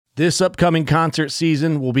This upcoming concert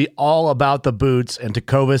season will be all about the boots, and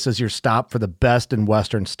Tecovas is your stop for the best in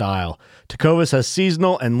Western style. Tecovas has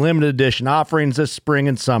seasonal and limited edition offerings this spring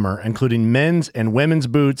and summer, including men's and women's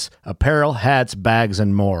boots, apparel, hats, bags,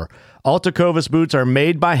 and more. All Tecovas boots are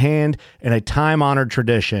made by hand in a time-honored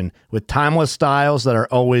tradition with timeless styles that are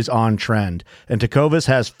always on trend. And Tecovas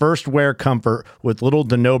has first wear comfort with little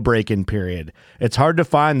to no break-in period. It's hard to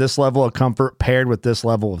find this level of comfort paired with this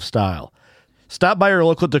level of style. Stop by your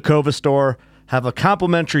local Tecovas store, have a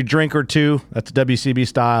complimentary drink or two, that's WCB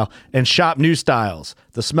style, and shop new styles.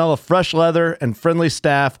 The smell of fresh leather and friendly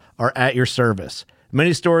staff are at your service.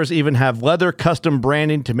 Many stores even have leather custom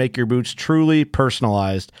branding to make your boots truly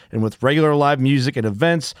personalized. And with regular live music and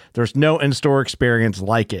events, there's no in-store experience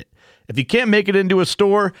like it. If you can't make it into a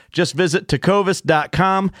store, just visit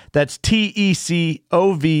tecovas.com. That's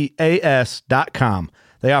TECOVAS.com.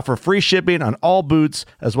 They offer free shipping on all boots,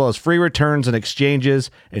 as well as free returns and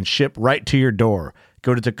exchanges, and ship right to your door.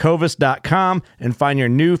 Go to tecovas.com and find your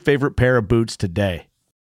new favorite pair of boots today.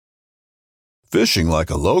 Fishing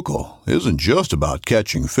like a local isn't just about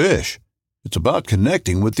catching fish. It's about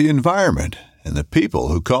connecting with the environment and the people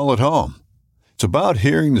who call it home. It's about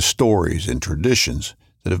hearing the stories and traditions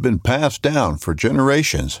that have been passed down for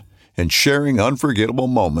generations and sharing unforgettable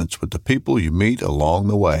moments with the people you meet along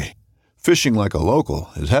the way. Fishing like a local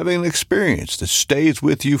is having an experience that stays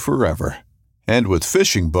with you forever. And with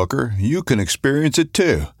Fishing Booker, you can experience it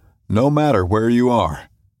too, no matter where you are.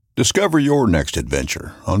 Discover your next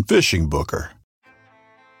adventure on Fishing Booker.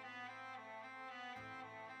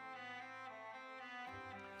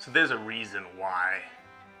 So there's a reason why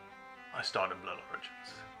I started Blood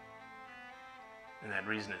Origins. And that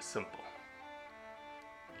reason is simple.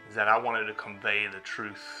 Is that I wanted to convey the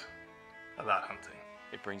truth about hunting.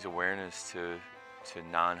 It brings awareness to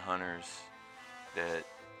non-hunters that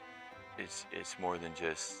it's more than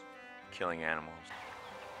just killing animals.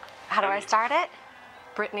 How do I start it?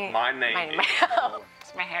 Brittany. My name is...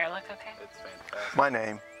 Does my hair look okay? It's fantastic. My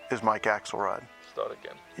name is Mike Axelrod. Start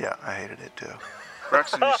again. Yeah, I hated it too.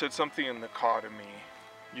 Braxton, you said something in the car to me.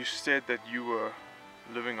 You said that you were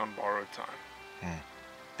living on borrowed time.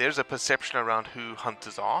 There's a perception around who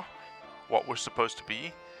hunters are, what we're supposed to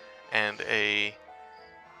be, and a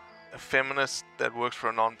feminist that works for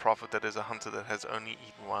a non-profit that is a hunter that has only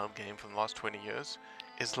eaten wild game for the last 20 years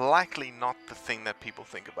is likely not the thing that people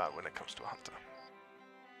think about when it comes to a hunter.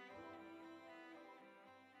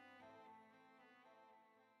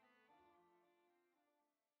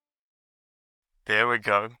 There we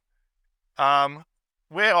go.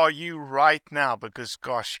 Where are you right now? Because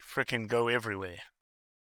gosh, you frickin' go everywhere.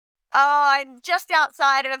 Oh, I'm just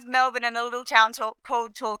outside of Melbourne in a little town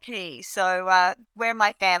called Torquay, so where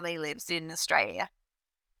my family lives in Australia.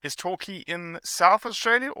 Is Torquay in South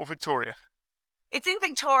Australia or Victoria? It's in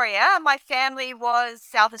Victoria. My family was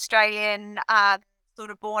South Australian, sort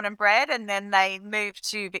of born and bred, and then they moved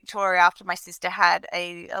to Victoria after my sister had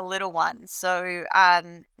a little one. So,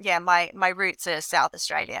 yeah, my roots are South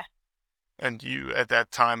Australia. And you, at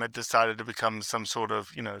that time, had decided to become some sort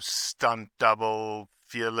of, stunt double,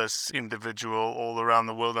 fearless individual all around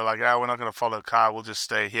the world. They're like, we're not going to follow Kyle. We'll just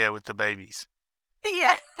stay here with the babies.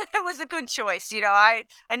 Yeah, it was a good choice. I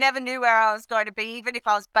never knew where I was going to be, even if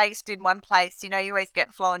I was based in one place. You always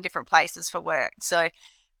get flown different places for work. So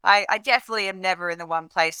I definitely am never in the one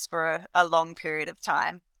place for a long period of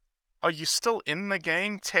time. Are you still in the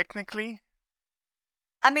game, technically?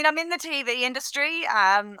 I mean, I'm in the TV industry,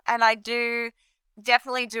 and I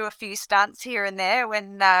definitely do a few stunts here and there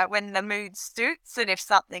when the mood suits and if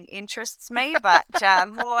something interests me, but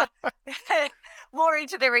more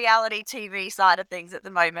into the reality TV side of things at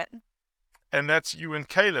the moment. And that's you and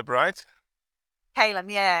Caleb, right?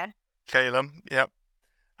 Caleb, yeah. Caleb, yep.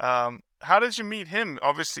 How did you meet him?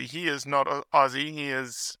 Obviously, he is not Aussie. He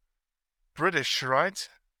is British, right?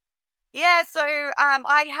 Yeah, so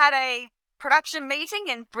I had a production meeting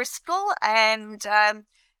in Bristol, and I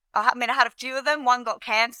had a few of them. One got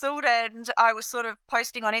cancelled, and I was sort of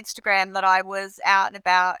posting on Instagram that I was out and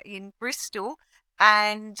about in Bristol,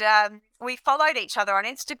 and we followed each other on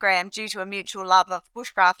Instagram due to a mutual love of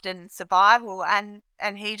bushcraft and survival, and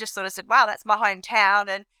he just sort of said, wow, that's my hometown,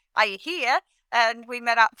 and are you here? And we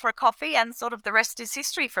met up for a coffee, and sort of the rest is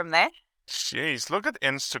history from there. Jeez, look at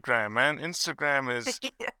Instagram, man. Instagram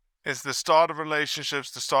is the start of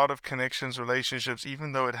relationships, the start of connections, relationships,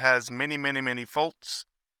 even though it has many, many, many faults.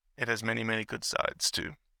 It has many, many good sides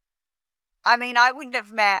too. I mean, I wouldn't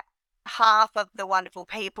have met half of the wonderful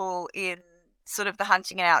people in sort of the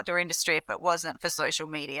hunting and outdoor industry if it wasn't for social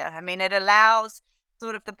media. I mean, it allows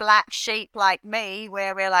sort of the black sheep like me,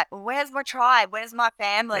 where we're like, well, where's my tribe? Where's my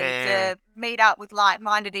family to meet up with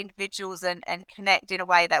like-minded individuals and connect in a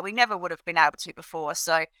way that we never would have been able to before.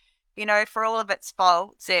 So, for all of its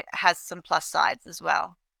faults, it has some plus sides as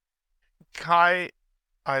well. Kai,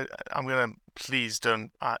 I'm going to, please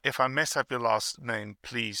don't, if I mess up your last name,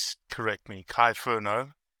 please correct me. Kai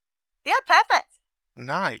Furneaux. Yeah, perfect.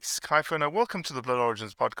 Nice. Kai Furneaux, welcome to the Blood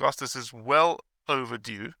Origins podcast. This is well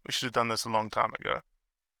overdue. We should have done this a long time ago.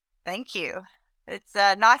 Thank you. It's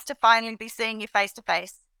nice to finally be seeing you face to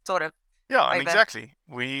face, sort of. Yeah, and exactly.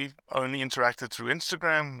 We only interacted through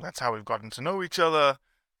Instagram. That's how we've gotten to know each other,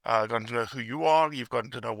 gotten to know who you are. You've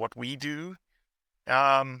gotten to know what we do.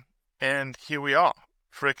 And here we are.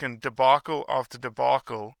 Frickin' debacle after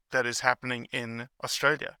debacle that is happening in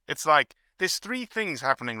Australia. It's like there's 3 things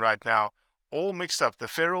happening right now, all mixed up. The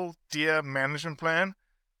feral deer management plan,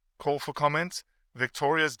 call for comments,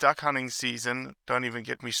 Victoria's duck hunting season, don't even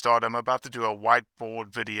get me started. I'm about to do a whiteboard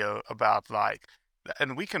video about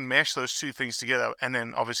and we can mesh those 2 things together, and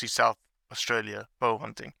then obviously South Australia bow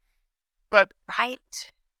hunting. But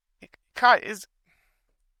right, Kai,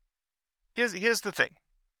 here's the thing.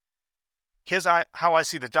 Here's how I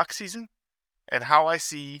see the duck season and how I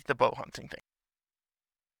see the bow hunting thing.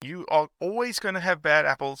 You are always going to have bad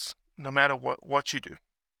apples no matter what you do.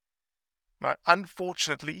 Right?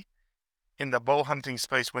 Unfortunately, in the bow hunting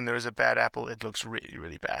space, when there is a bad apple, it looks really,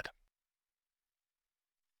 really bad.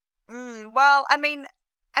 Well, I mean,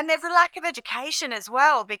 and there's a lack of education as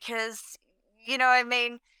well because,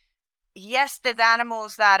 yes, there's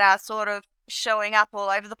animals that are sort of showing up all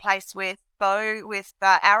over the place with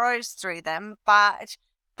arrows through them, but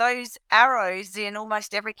those arrows in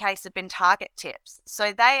almost every case have been target tips.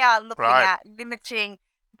 So they are looking at limiting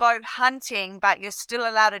bow hunting, but you're still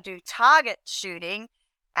allowed to do target shooting.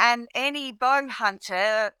 And any bow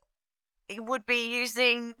hunter would be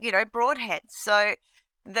using, broadheads. So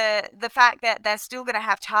the fact that they're still going to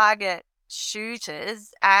have target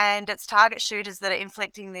shooters, and it's target shooters that are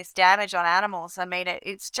inflicting this damage on animals. I mean,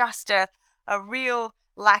 it's just a real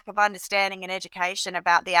lack of understanding and education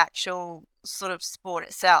about the actual sort of sport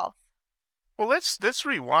itself. Well, let's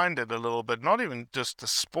rewind it a little bit. Not even just the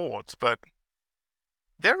sport, but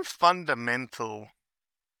there are fundamental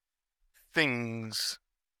things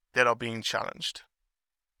that are being challenged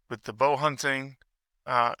with the bow hunting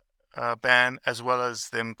ban, as well as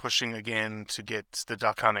them pushing again to get the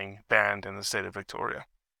duck hunting banned in the state of Victoria.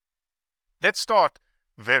 Let's start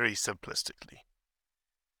very simplistically.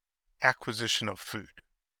 Acquisition of food.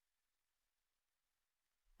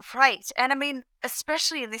 Right. And I mean,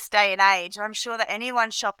 especially in this day and age, I'm sure that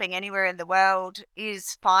anyone shopping anywhere in the world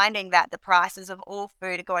is finding that the prices of all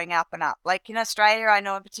food are going up and up. Like in Australia, I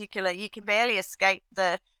know in particular, you can barely escape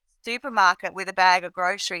the supermarket with a bag of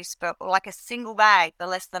groceries for like a single bag for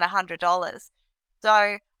less than $100.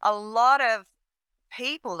 So a lot of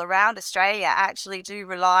people around Australia actually do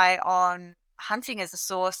rely on hunting as a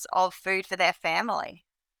source of food for their family.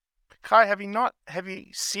 Kai, have you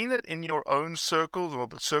seen it in your own circles or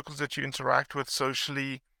the circles that you interact with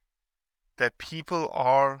socially, that people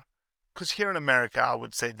are, because here in America, I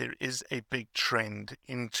would say there is a big trend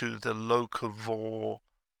into the locavore,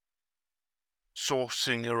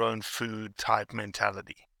 sourcing your own food type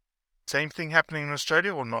mentality. Same thing happening in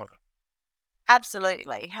Australia or no?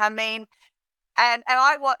 Absolutely. I mean, and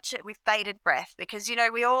I watch it with bated breath because,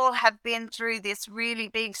 we all have been through this really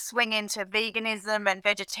big swing into veganism and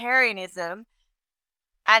vegetarianism.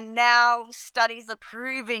 And now studies are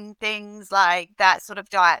proving things like that sort of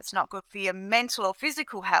diet's not good for your mental or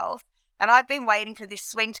physical health. And I've been waiting for this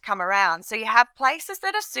swing to come around. So you have places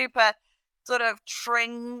that are super sort of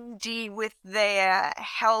trendy with their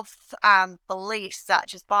health beliefs,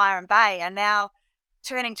 such as Byron Bay, are now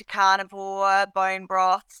turning to carnivore, bone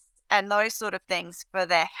broths, and those sort of things for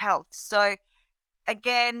their health. So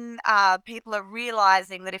again, people are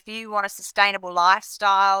realizing that if you want a sustainable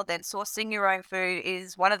lifestyle, then sourcing your own food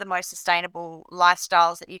is one of the most sustainable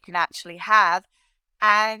lifestyles that you can actually have.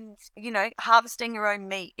 And, harvesting your own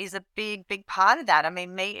meat is a big, big part of that. I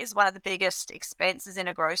mean, meat is one of the biggest expenses in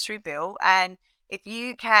a grocery bill. And if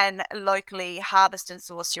you can locally harvest and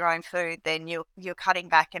source your own food, then you're cutting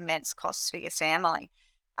back immense costs for your family.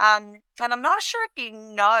 And I'm not sure if you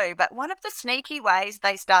know, but one of the sneaky ways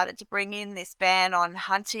they started to bring in this ban on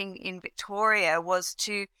hunting in Victoria was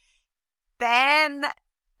to ban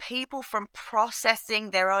people from processing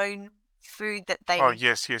their own food that they... Oh,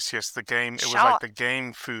 yes. The game, it was like the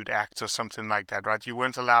Game Food Act or something like that, right? You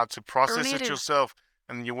weren't allowed to process it yourself,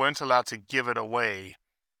 and you weren't allowed to give it away.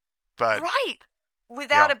 But right.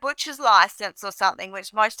 Without a butcher's license or something,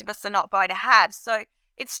 which most of us are not going to have. So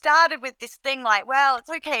it started with this thing like, well, it's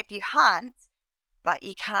okay if you hunt, but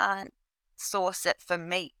you can't source it for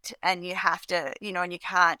meat, and you have to, and you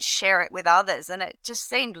can't share it with others. And it just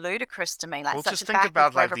seemed ludicrous to me, like Well, such just a think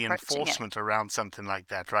about backwards way like of the approaching it. enforcement around something like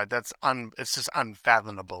that, right? It's just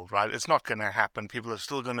unfathomable, right? It's not going to happen. People are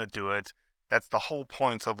still going to do it. That's the whole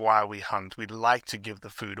point of why we hunt. We'd like to give the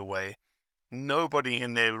food away. Nobody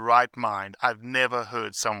in their right mind, I've never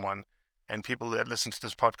heard someone, and people that listen to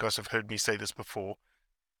this podcast have heard me say this before,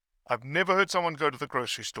 I've never heard someone go to the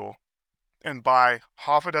grocery store and buy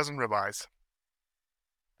half a dozen ribeyes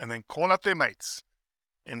and then call up their mates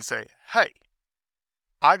and say, hey,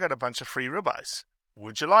 I got a bunch of free ribeyes.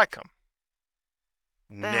 Would you like them?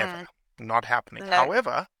 Never. Not happening. No.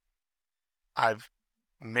 However, I've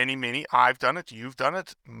done it, you've done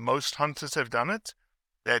it, most hunters have done it,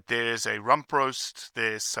 that there's a rump roast,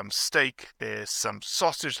 there's some steak, there's some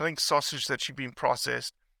sausage, I think sausage that should be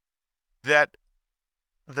processed, that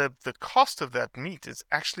the cost of that meat is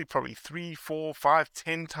actually probably 3, 4, 5,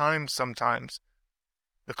 10 times sometimes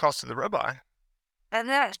the cost of the ribeye. And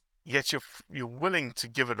that, Yet you're willing to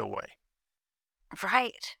give it away.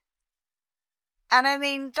 right. And I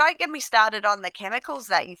mean, don't get me started on the chemicals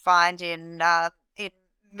that you find in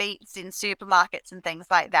meats in supermarkets and things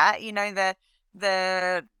like that.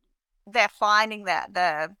 They're finding that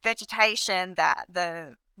the vegetation that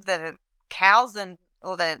the cows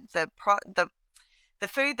or the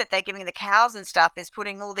food that they're giving the cows and stuff is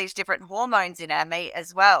putting all these different hormones in our meat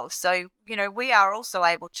as well. So, we are also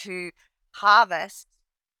able to harvest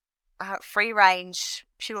free range,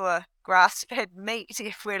 pure grass-fed meat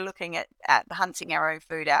if we're looking at hunting our own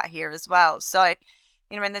food out here as well. So,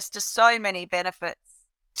 and there's just so many benefits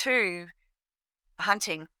to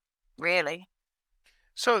hunting, really.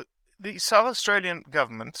 So the South Australian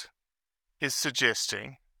government is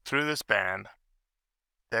suggesting through this ban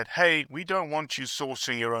that, hey, we don't want you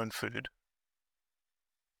sourcing your own food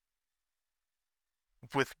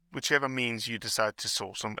with whichever means you decide to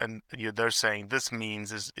source them, and they're saying this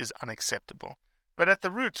means is unacceptable. But at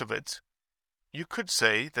the root of it, you could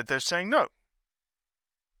say that they're saying, no,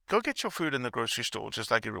 go get your food in the grocery store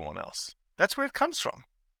just like everyone else. That's where it comes from.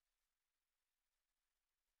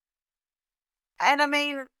 And I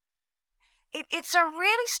mean, it's a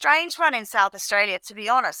really strange one in South Australia, to be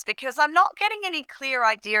honest, because I'm not getting any clear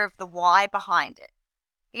idea of the why behind it.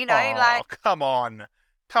 Come on.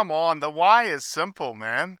 Come on. The why is simple,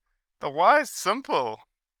 man. The why is simple.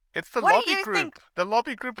 It's the What do lobby you group. think? The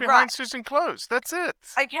lobby group behind Right. Susan Close. That's it.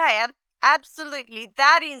 Okay, absolutely.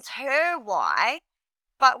 That is her why.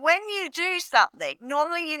 But when you do something,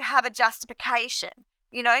 normally you have a justification,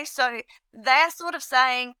 so they're sort of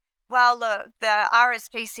saying, well, look, the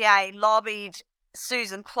RSPCA lobbied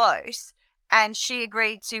Susan Close and she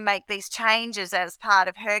agreed to make these changes as part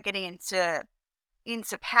of her getting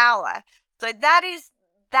into power. So that is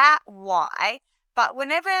that why. But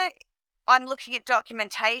whenever I'm looking at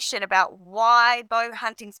documentation about why bow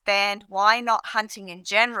hunting's banned, why not hunting in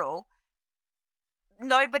general,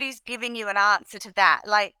 nobody's giving you an answer to that.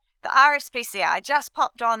 Like the RSPCA, I just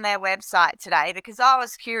popped on their website today because I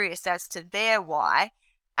was curious as to their why,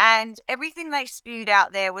 and everything they spewed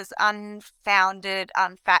out there was unfounded,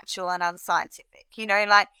 unfactual, and unscientific.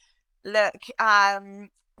 Look,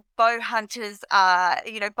 bow hunters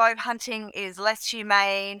bow hunting is less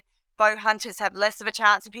humane. Bow hunters have less of a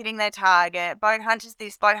chance of hitting their target. Bow hunters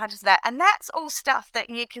this, bow hunters that. And that's all stuff that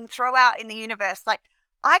you can throw out in the universe. Like,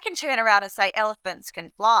 I can turn around and say elephants can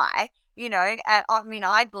fly, and I mean,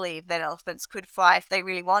 I believe that elephants could fly if they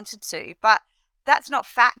really wanted to, but that's not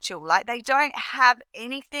factual. Like, they don't have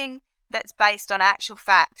anything that's based on actual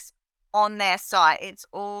facts on their site. It's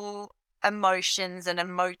all emotions and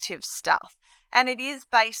emotive stuff. And it is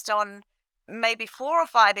based on maybe 4 or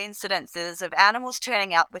 5 incidences of animals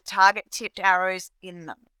turning up with target-tipped arrows in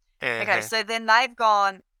them. Okay, so then they've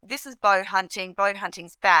gone, this is bow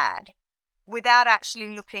hunting's bad, without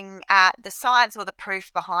actually looking at the science or the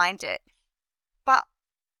proof behind it. But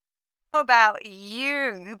I don't know about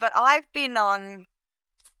you, but I've been on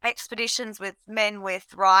expeditions with men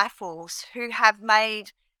with rifles who have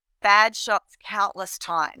made bad shots countless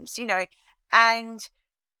times, and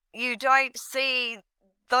you don't see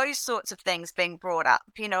those sorts of things being brought up.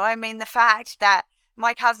 I mean, the fact that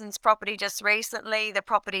my cousin's property just recently, the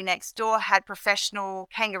property next door had professional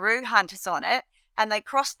kangaroo hunters on it, and they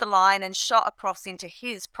crossed the line and shot across into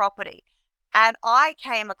his property. And I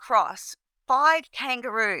came across 5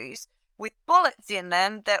 kangaroos with bullets in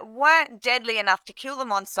them that weren't deadly enough to kill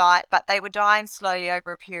them on sight, but they were dying slowly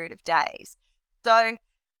over a period of days. So,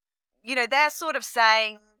 they're sort of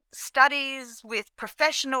saying studies with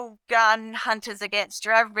professional gun hunters against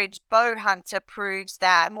your average bow hunter proves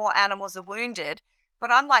that more animals are wounded.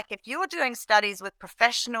 But I'm like, if you're doing studies with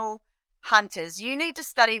professional hunters, you need to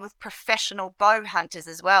study with professional bow hunters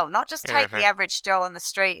as well, not just take the average Joe on the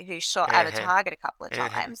street who shot at a target a couple of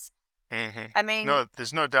times. I mean, no,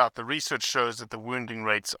 there's no doubt. The research shows that the wounding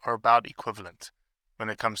rates are about equivalent when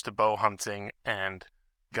it comes to bow hunting and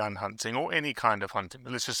gun hunting, or any kind of hunting.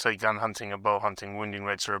 Let's just say gun hunting and bow hunting, wounding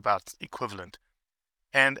rates are about equivalent.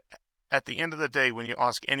 And at the end of the day, when you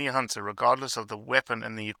ask any hunter, regardless of the weapon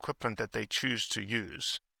and the equipment that they choose to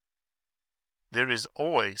use, there is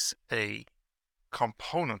always a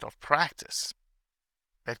component of practice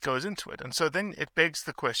that goes into it. And so then it begs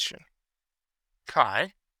the question,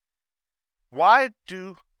 Kai,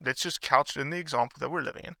 let's just couch it in the example that we're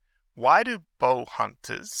living in, why do bow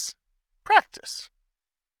hunters practice?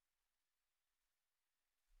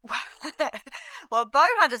 Well, bow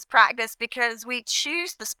hunters practice because we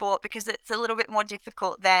choose the sport because it's a little bit more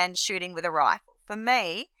difficult than shooting with a rifle. For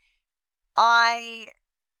me, I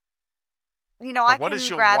What can is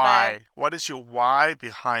your grab why? What is your why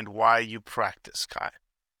behind why you practice, Kai?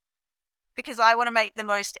 because I want to make the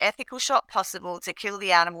most ethical shot possible to kill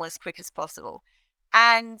the animal as quick as possible.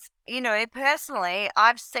 And, personally,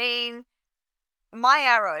 I've seen my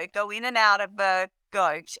arrow go in and out of a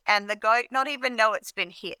goat and the goat not even know it's been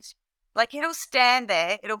hit. Like, it'll stand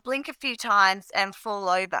there, it'll blink a few times and fall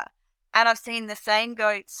over. And I've seen the same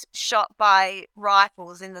goats shot by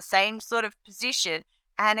rifles in the same sort of position,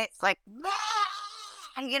 and it's like,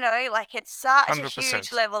 like it's such 100%. a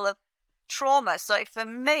huge level of trauma. So for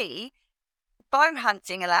me, bow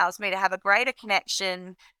hunting allows me to have a greater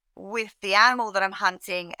connection with the animal that I'm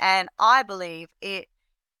hunting, and I believe it's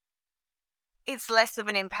less of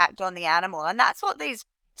an impact on the animal. And that's what these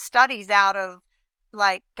studies out of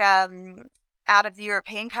the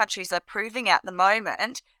European countries are proving at the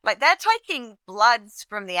moment. Like, they're taking bloods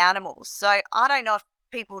from the animals. So I don't know if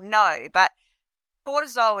people know, but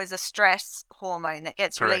cortisol is a stress hormone that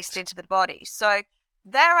gets released into the body. So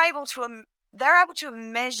they're able to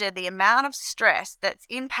measure the amount of stress that's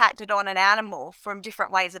impacted on an animal from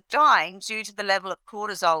different ways of dying due to the level of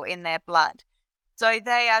cortisol in their blood. So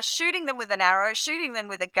they are shooting them with an arrow, shooting them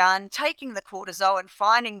with a gun, taking the cortisol and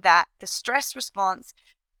finding that the stress response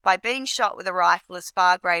by being shot with a rifle is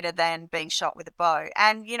far greater than being shot with a bow.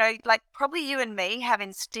 And, probably you and me have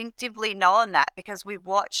instinctively known that because we've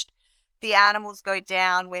watched the animals go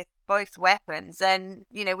down with both weapons, and,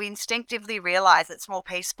 we instinctively realize it's more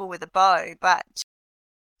peaceful with a bow. But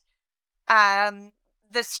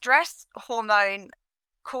the stress hormone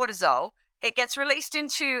cortisol, it gets released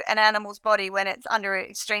into an animal's body when it's under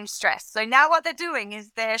extreme stress. So now what they're doing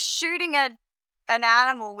is they're shooting an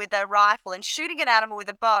animal with a rifle and shooting an animal with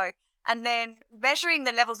a bow, and then measuring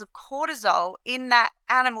the levels of cortisol in that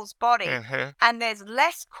animal's body. And there's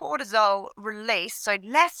less cortisol released, so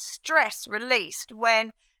less stress released when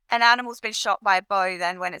an animal's been shot by a bow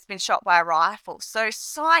than when it's been shot by a rifle. So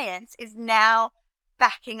science is now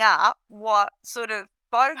backing up what sort of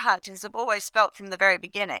bow hunters have always felt from the very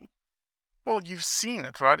beginning. Well, you've seen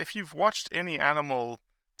it, right? If you've watched any animal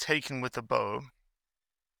taken with a bow,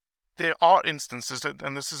 there are instances,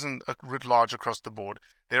 and this isn't a writ large across the board,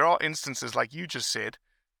 there are instances, like you just said,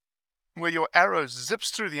 where your arrow zips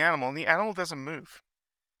through the animal and the animal doesn't move.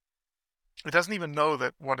 It doesn't even know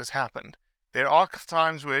that what has happened. There are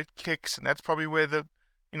times where it kicks, and that's probably where the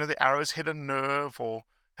arrow's hit a nerve or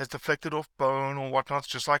has deflected off bone or whatnot,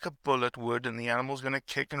 just like a bullet would, and the animal's going to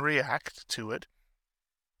kick and react to it.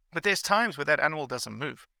 But there's times where that animal doesn't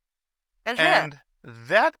move. And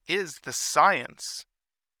that is the science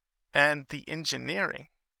and the engineering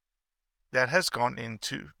that has gone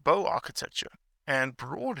into bow architecture and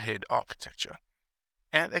broadhead architecture.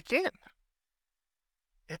 And again,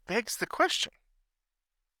 it begs the question,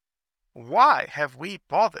 why have we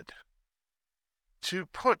bothered to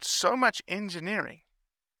put so much engineering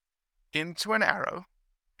into an arrow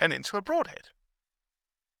and into a broadhead?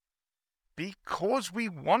 Because we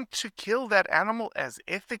want to kill that animal as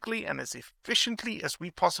ethically and as efficiently as we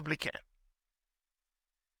possibly can.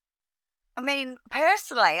 I mean,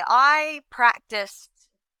 personally, I practiced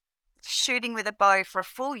shooting with a bow for a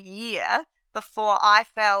full year before I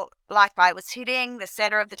felt like I was hitting the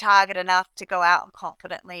center of the target enough to go out and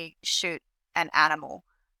confidently shoot an animal.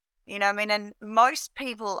 You know what I mean? And most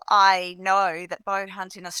people I know that bow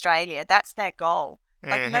hunt in Australia, that's their goal.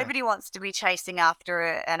 Like, nobody wants to be chasing after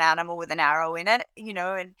an animal with an arrow in it,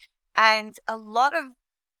 and a lot of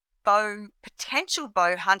potential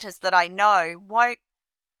bow hunters that I know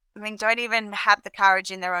don't even have the courage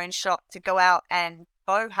in their own shop to go out and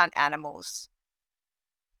bow hunt animals.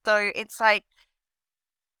 So it's like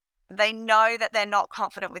they know that they're not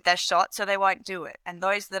confident with their shot, so they won't do it. And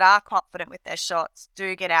those that are confident with their shots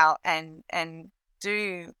do get out and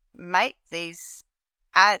do make these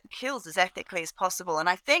kills as ethically as possible. And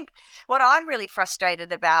I think what I'm really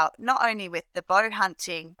frustrated about, not only with the bow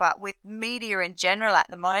hunting, but with media in general at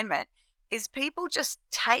the moment, is people just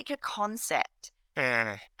take a concept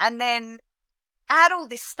and then add all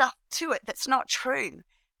this stuff to it that's not true.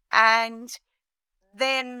 And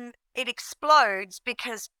then it explodes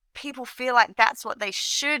because people feel like that's what they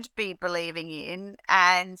should be believing in,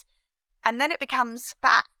 and then it becomes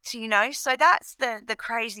fact, you know. So that's the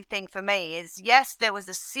crazy thing for me is, yes, there was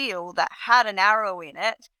a seal that had an arrow in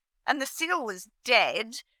it and the seal was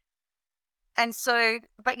dead, and so,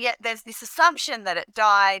 but yet there's this assumption that it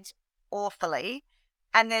died awfully,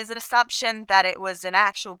 and there's an assumption that it was an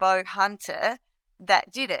actual bow hunter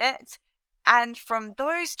that did it. And from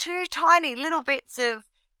those two tiny little bits of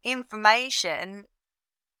information,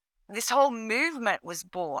 this whole movement was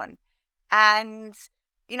born. And,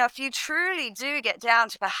 you know, if you truly do get down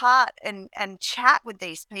to the heart and chat with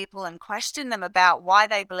these people and question them about why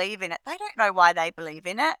they believe in it, they don't know why they believe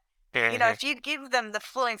in it. You know, if you give them the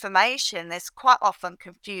full information, there's quite often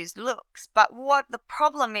confused looks. But what the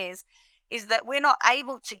problem is that we're not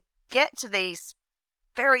able to get to these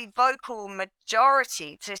very vocal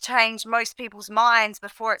majority to change most people's minds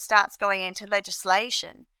before it starts going into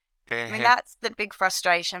legislation. I mean, that's the big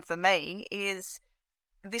frustration for me, is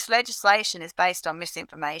this legislation is based on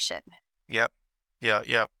misinformation. Yep.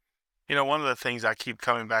 Yeah. You know, one of the things I keep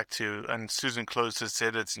coming back to, and Susan Close has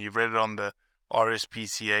said it, and you've read it on the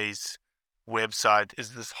RSPCA's website,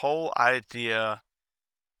 is this whole idea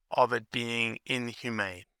of it being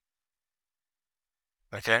inhumane.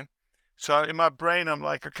 Okay? So in my brain, I'm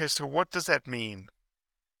like, okay, so what does that mean?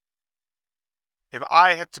 If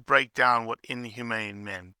I had to break down what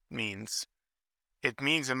inhumane means, it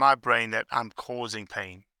means in my brain that I'm causing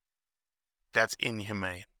pain. That's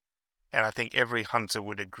inhumane. And I think every hunter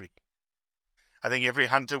would agree. I think every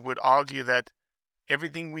hunter would argue that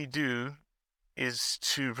everything we do is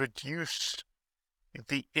to reduce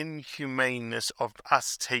the inhumaneness of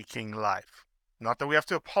us taking life. Not that we have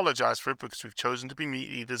to apologize for it, because we've chosen to be meat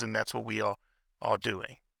eaters and that's what we are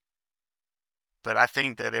doing. But I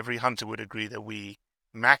think that every hunter would agree that we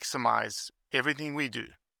maximize everything we do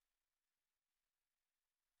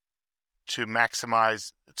to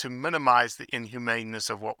minimize the inhumaneness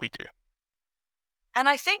of what we do. And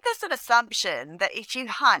I think there's an assumption that if you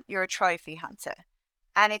hunt, you're a trophy hunter.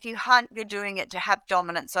 And if you hunt, you're doing it to have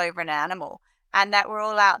dominance over an animal. And that we're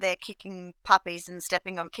all out there kicking puppies and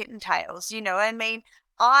stepping on kitten tails. You know, I mean,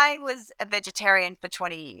 I was a vegetarian for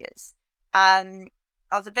 20 years. I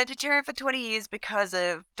was a vegetarian for 20 years because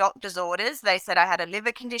of doctor's orders. They said I had a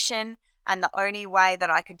liver condition, and the only way that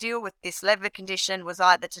I could deal with this liver condition was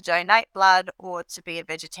either to donate blood or to be a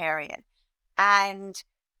vegetarian. And,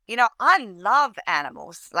 you know, I love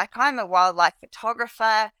animals. Like, I'm a wildlife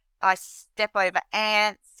photographer. I step over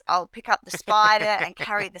ants. I'll pick up the spider and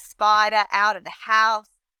carry the spider out of the house.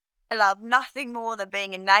 I love nothing more than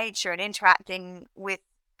being in nature and interacting with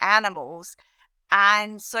animals.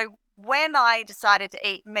 And so when I decided to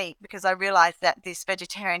eat meat, because I realized that this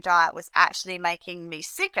vegetarian diet was actually making me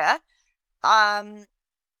sicker, I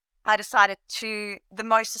decided the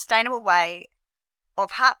most sustainable way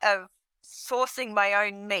of sourcing my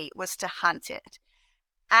own meat was to hunt it.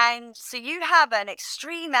 And so you have an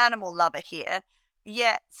extreme animal lover here,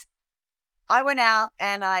 yet I went out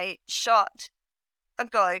and I shot a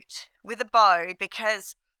goat with a bow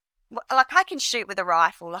because, like, I can shoot with a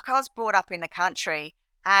rifle. Like, I was brought up in the country,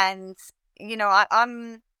 and, you know,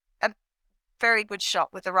 I'm a very good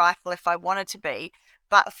shot with a rifle if I wanted to be.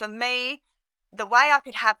 But for me, the way I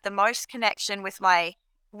could have the most connection with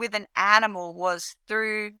an animal was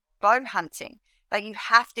through bow hunting. Like, you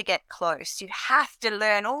have to get close. You have to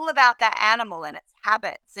learn all about that animal and its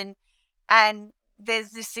habits. And there's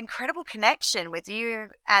this incredible connection with you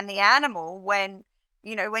and the animal when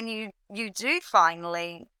you do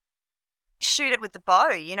finally shoot it with the bow,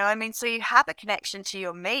 you know. I mean, so you have a connection to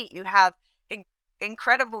your meat. You have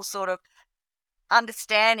incredible sort of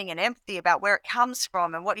understanding and empathy about where it comes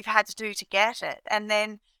from and what you've had to do to get it. And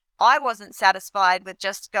then I wasn't satisfied with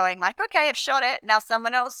just going like, okay, I've shot it. Now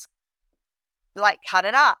someone else like cut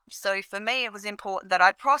it up. So for me, it was important that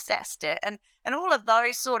I processed it, and all of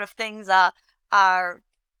those sort of things are,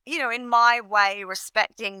 you know, in my way,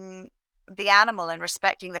 respecting the animal and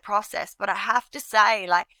respecting the process. But I have to say,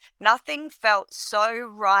 like, nothing felt so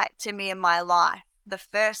right to me in my life the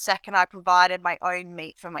first second I provided my own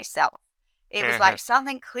meat for myself. It was like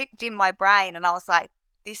something clicked in my brain, and I was like,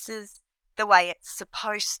 this is the way it's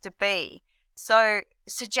supposed to be. So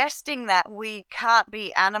suggesting that we can't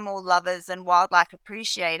be animal lovers and wildlife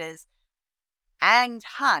appreciators and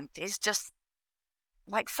hunt is just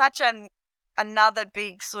like such another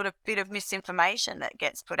big sort of bit of misinformation that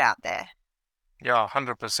gets put out there. Yeah,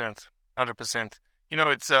 100%. 100%. You know,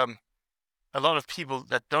 it's a lot of people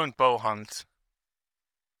that don't bow hunt.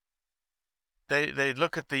 They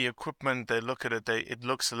look at the equipment, they look at it, it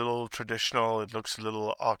looks a little traditional, it looks a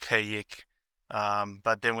little archaic.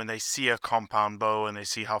 But then when they see a compound bow and they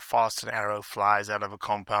see how fast an arrow flies out of a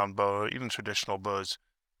compound bow, even traditional bows,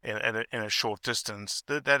 in a short distance,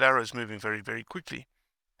 that arrow is moving very, very quickly.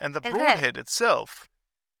 And the broadhead itself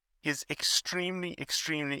is extremely,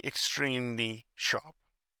 extremely, extremely sharp.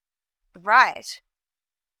 Right.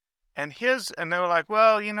 And they were like,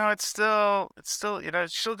 well, you know, it's still, it's still going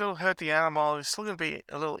to hurt the animal. It's still going to be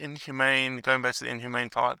a little inhumane, going back to the inhumane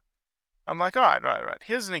part. I'm like, all right.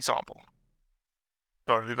 Here's an example.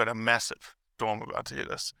 Sorry, we've got a massive storm about to hit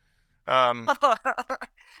us.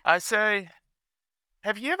 I say,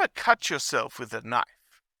 have you ever cut yourself with a knife?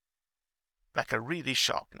 Like a really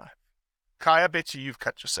sharp knife. Kai, I bet you've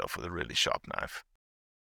cut yourself with a really sharp knife.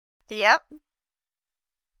 Yep.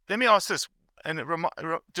 Let me ask this, and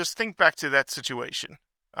just think back to that situation.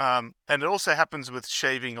 And it also happens with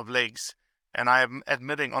shaving of legs. And I am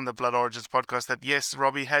admitting on the Blood Origins podcast that, yes,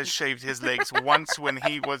 Robbie has shaved his legs once when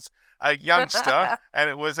he was a youngster, and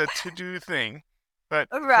it was a to-do thing. But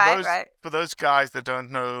for those guys that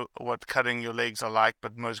don't know what cutting your legs are like,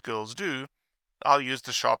 but most girls do, I'll use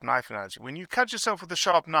the sharp knife analogy. When you cut yourself with a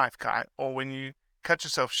sharp knife, Kai, or when you cut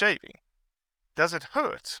yourself shaving, does it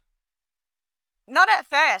hurt? Not at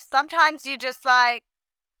first. Sometimes you just like,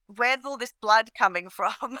 where's all this blood coming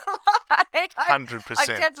from?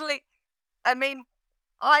 100%.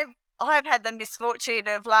 I've had the misfortune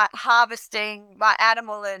of like harvesting my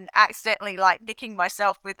animal and accidentally like nicking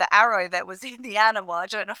myself with the arrow that was in the animal. I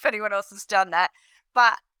don't know if anyone else has done that,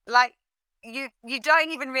 but like you don't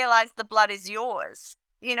even realize the blood is yours,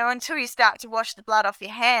 you know, until you start to wash the blood off your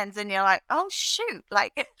hands and you're like, oh shoot,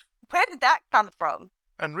 like where did that come from?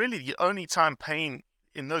 And really the only time pain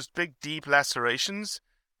in those big deep lacerations,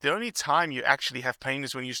 the only time you actually have pain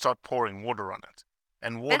is when you start pouring water on it.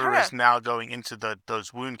 And water is now going into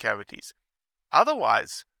those wound cavities.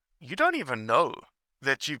 Otherwise, you don't even know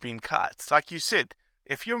that you've been cut. Like you said,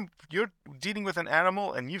 if you're dealing with an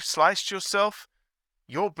animal and you've sliced yourself,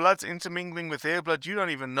 your blood's intermingling with their blood. You don't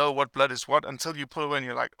even know what blood is what until you pull away and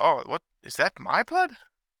you're like, oh, what is that? My blood?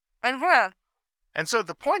 And so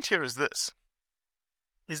the point here is this: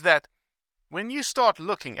 is that when you start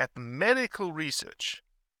looking at medical research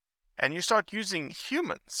and you start using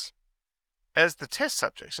humans as the test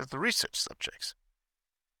subjects, as the research subjects,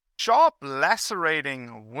 sharp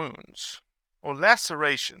lacerating wounds or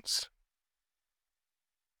lacerations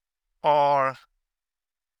are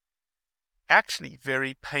actually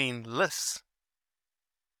very painless.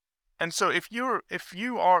 And so if you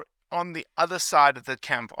are on the other side of the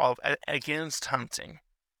camp of against hunting,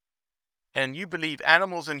 and you believe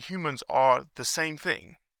animals and humans are the same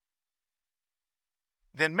thing,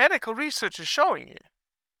 then medical research is showing you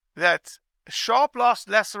that sharp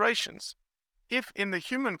lacerations, if in the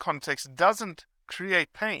human context doesn't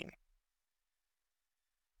create pain,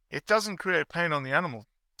 it doesn't create pain on the animal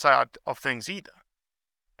side of things either.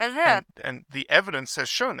 And the evidence has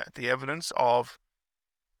shown that. The evidence of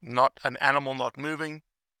not an animal not moving,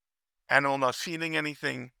 animal not feeling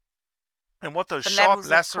anything, and what those sharp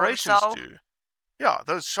lacerations do. Yeah,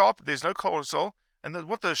 those sharp, there's no cortisol, and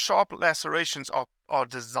what those sharp lacerations are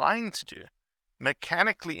designed to do,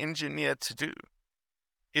 mechanically engineered to do,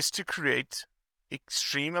 is to create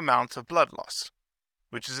extreme amounts of blood loss,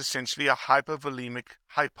 which is essentially a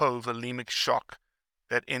hypovolemic shock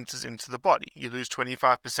that enters into the body. You lose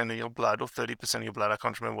 25% of your blood or 30% of your blood. I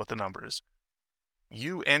can't remember what the number is.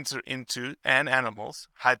 You enter into an animal's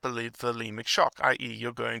hypovolemic shock, i.e.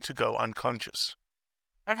 you're going to go unconscious.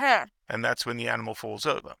 And that's when the animal falls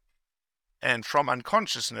over. And from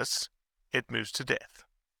unconsciousness, it moves to death.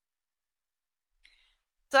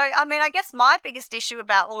 So, I mean, I guess my biggest issue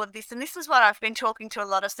about all of this, and this is what I've been talking to a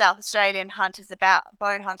lot of South Australian hunters about,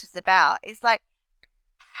 bone hunters about, is like,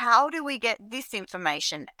 how do we get this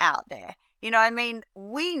information out there? You know, I mean,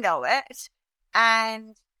 we know it.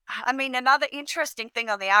 And I mean, another interesting thing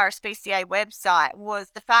on the RSPCA website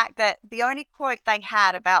was the fact that the only quote they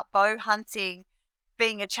had about bow hunting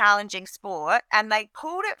being a challenging sport, and they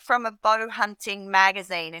pulled it from a bow hunting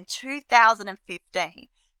magazine in 2015.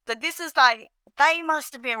 So this is like, they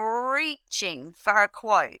must have been reaching for a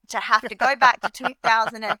quote to have to go back to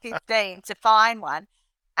 2015 to find one.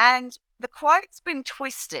 And the quote's been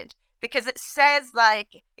twisted because it says,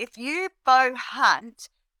 like, if you bow hunt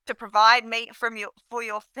to provide meat for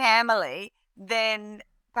your family, then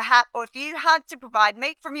perhaps, or if you hunt to provide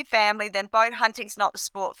meat from your family, then bow hunting's not the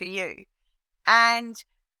sport for you. And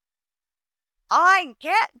I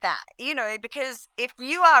get that, because if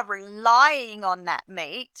you are relying on that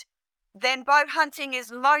meat, then bow hunting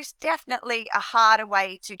is most definitely a harder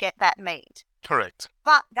way to get that meat. Correct.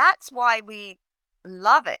 But that's why we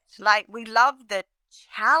love it. Like, we love the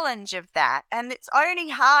challenge of that. And it's only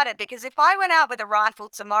harder because if I went out with a rifle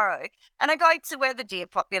tomorrow and I go to where the deer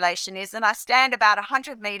population is and I stand about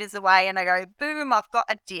 100 meters away and I go, boom, I've got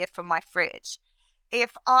a deer from my fridge.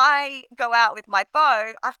 If I go out with my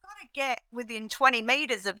bow, I've got to get within 20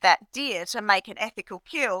 meters of that deer to make an ethical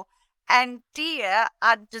kill. And deer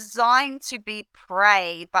are designed to be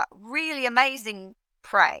prey, but really amazing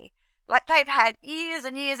prey. Like, they've had years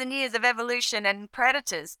and years and years of evolution and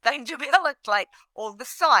predators. They developed, like, all the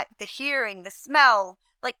sight, the hearing, the smell.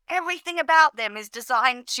 Like, everything about them is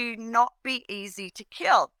designed to not be easy to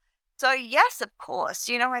kill. So, yes, of course,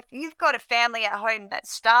 if you've got a family at home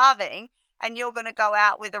that's starving and you're going to go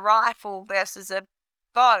out with a rifle versus a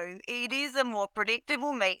bow, it is a more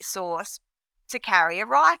predictable meat source to carry a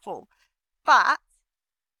rifle. But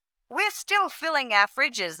we're still filling our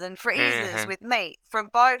fridges and freezers with meat from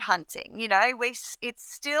bow hunting. It's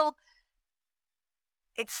still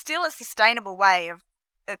a sustainable way of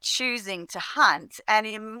choosing to hunt. And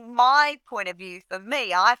in my point of view, for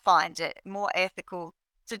me, I find it more ethical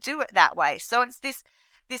to do it that way. So it's this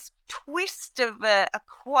twist of a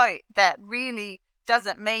quote that really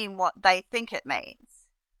doesn't mean what they think it means.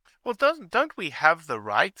 Well, don't we have the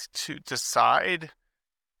right to decide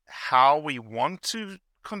how we want to,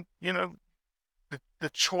 the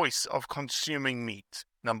choice of consuming meat,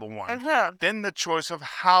 number one. Then the choice of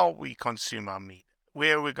how we consume our meat,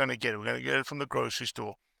 where we're going to get it. We're going to get it from the grocery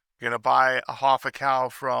store. We're going to buy a half a cow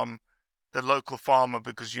from the local farmer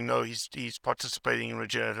because he's participating in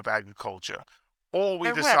regenerative agriculture. Or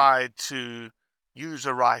we decide to use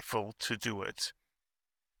a rifle to do it.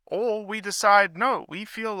 Or we decide, no, we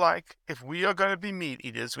feel like if we are going to be meat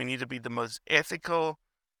eaters, we need to be the most ethical.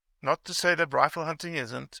 Not to say that rifle hunting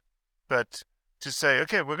isn't, but to say,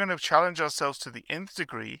 okay, we're going to challenge ourselves to the nth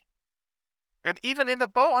degree. And even in the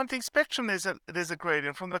bow hunting spectrum, there's a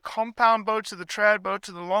gradient from the compound bow to the trad bow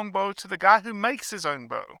to the long bow to the guy who makes his own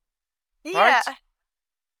bow. Yeah.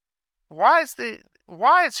 Right?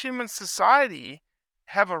 Why does human society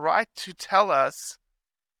have a right to tell us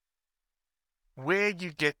where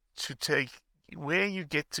you get to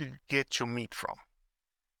get your meat from?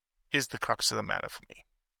 Is the crux of the matter for me.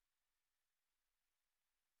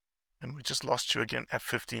 And we just lost you again at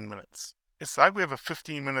 15 minutes. It's like we have a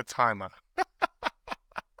 15-minute timer.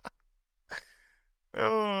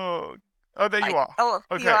 Oh, there you are. Oh,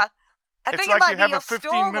 okay. You are. I think it might be your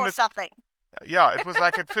storm or something. Yeah, it was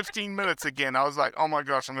like at 15 minutes again. I was like, oh my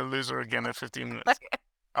gosh, I'm going to lose her again at 15 minutes.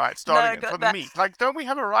 All right, start again. For the meat. Like, don't we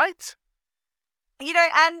have a right?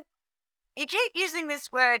 And you keep using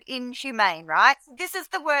this word inhumane, right? This is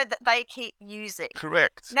the word that they keep using.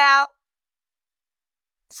 Correct. Now,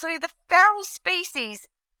 so the feral species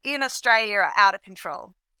in Australia are out of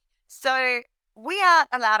control. So we aren't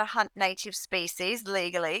allowed to hunt native species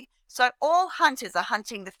legally. So all hunters are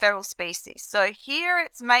hunting the feral species. So here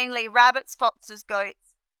it's mainly rabbits, foxes,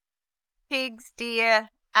 goats, pigs, deer,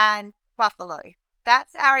 and buffalo.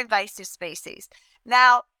 That's our invasive species.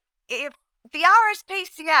 Now, if the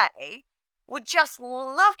RSPCA would just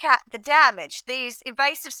look at the damage these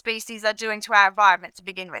invasive species are doing to our environment to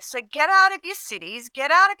begin with. So get out of your cities,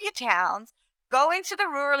 get out of your towns, go into the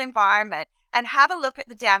rural environment and have a look at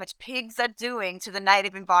the damage pigs are doing to the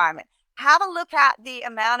native environment. Have a look at the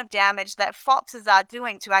amount of damage that foxes are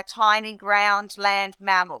doing to our tiny ground land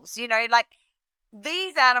mammals.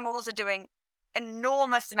 These animals are doing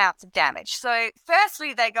enormous amounts of damage. So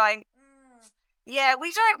firstly, they're going, yeah,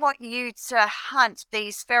 we don't want you to hunt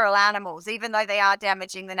these feral animals, even though they are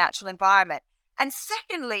damaging the natural environment. And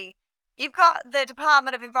secondly, you've got the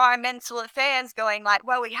Department of Environmental Affairs going like,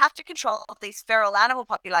 well, we have to control these feral animal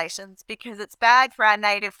populations because it's bad for our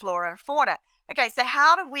native flora and fauna. Okay, so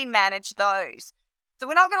how do we manage those? So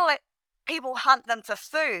we're not going to let people hunt them for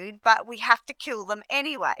food, but we have to kill them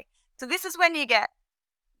anyway. So this is when you get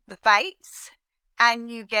the baits and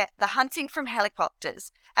you get the hunting from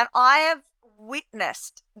helicopters. And I have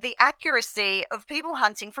witnessed the accuracy of people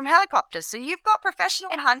hunting from helicopters. So you've got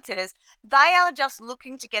professional hunters. They are just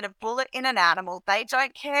looking to get a bullet in an animal. They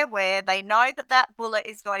don't care where. They know that that bullet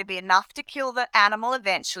is going to be enough to kill the animal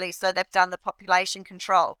eventually. So they've done the population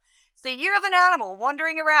control. So you have an animal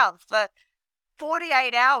wandering around for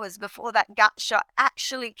 48 hours before that gut shot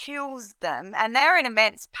actually kills them, and they're in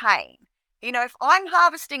immense pain. You know, if I'm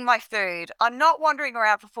harvesting my food, I'm not wandering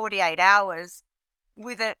around for 48 hours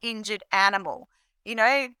with an injured animal. You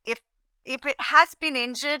know, if it has been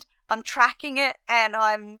injured, I'm tracking it and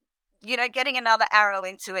I'm, you know, getting another arrow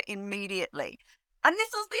into it immediately. And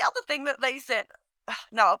this is the other thing that they said,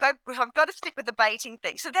 no, I've got to stick with the baiting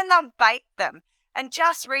thing. So then they'll bait them. And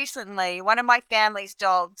just recently, one of my family's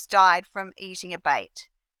dogs died from eating a bait.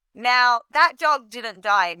 Now, that dog didn't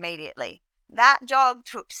die immediately. That dog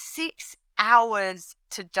took 6 hours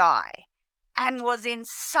to die and was in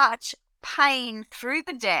such pain through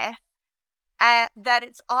the death that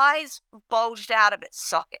its eyes bulged out of its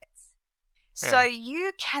sockets. So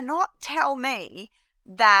you cannot tell me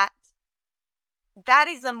that that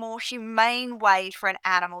is a more humane way for an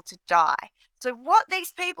animal to die. So what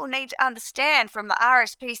these people need to understand from the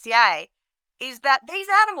RSPCA is that these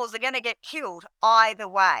animals are going to get killed either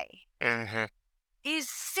way. Mm-hmm. Is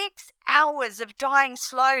 6 hours of dying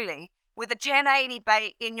slowly with a 1080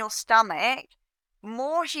 bait in your stomach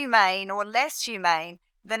more humane or less humane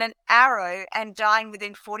than an arrow and dying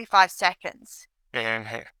within 45 seconds?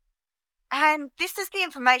 Mm-hmm. And this is the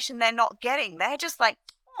information they're not getting. They're just like,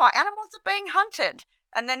 oh, animals are being hunted.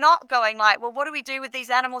 And they're not going like, well, what do we do with these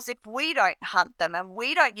animals if we don't hunt them and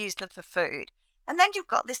we don't use them for food? And then you've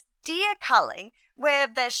got this deer culling where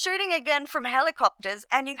they're shooting again from helicopters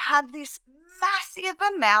and you have this massive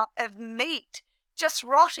amount of meat just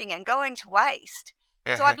rotting and going to waste.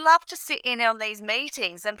 So I'd love to sit in on these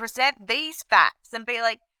meetings and present these facts and be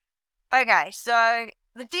like, okay, so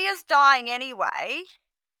the deer's dying anyway.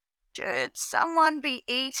 Should someone be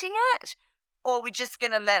eating it? Or are we just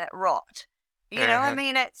going to let it rot? You know, I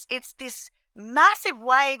mean, it's this massive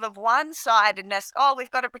wave of one-sidedness. Oh, we've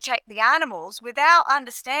got to protect the animals without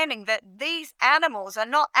understanding that these animals are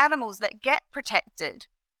not animals that get protected.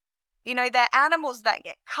 You know, they're animals that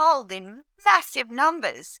get culled in massive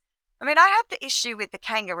numbers. I mean, I have the issue with the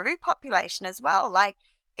kangaroo population as well. Like,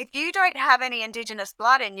 if you don't have any Indigenous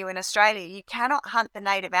blood in you in Australia, you cannot hunt the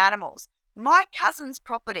native animals. My cousin's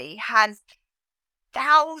property has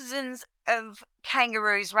thousands of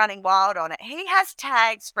kangaroos running wild on it. He has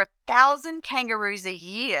tags for 1,000 kangaroos a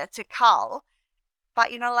year to cull,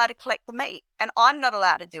 but you're not allowed to collect the meat. And I'm not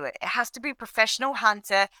allowed to do it. It has to be a professional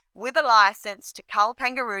hunter with a license to cull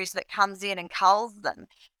kangaroos that comes in and culls them.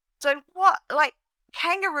 So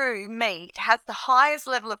kangaroo meat has the highest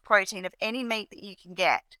level of protein of any meat that you can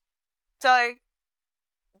get. So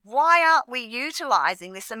why aren't we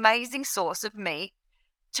utilizing this amazing source of meat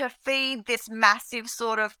to feed this massive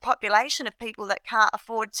sort of population of people that can't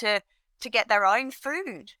afford to get their own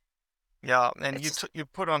food? Yeah, and you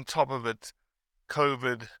put on top of it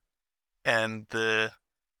COVID and the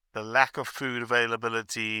lack of food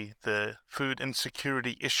availability, the food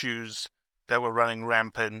insecurity issues that were running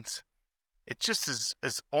rampant. It just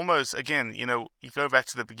is almost, again, you know, you go back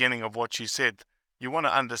to the beginning of what you said, you want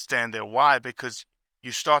to understand their why, because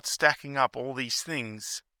you start stacking up all these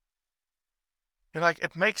things. You're like,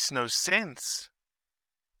 it makes no sense.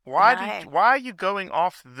 Why are you going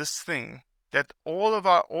after this thing that all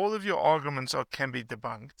of your arguments can be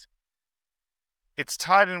debunked? It's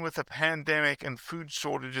tied in with a pandemic and food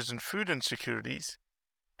shortages and food insecurities.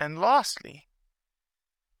 And lastly,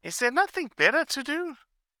 is there nothing better to do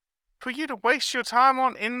for you to waste your time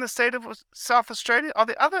on in the state of South Australia?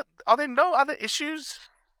 Are there no other issues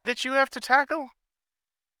that you have to tackle?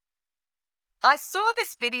 I saw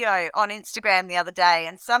this video on Instagram the other day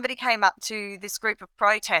and somebody came up to this group of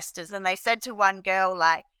protesters and they said to one girl,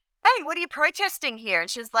 like, hey, what are you protesting here? And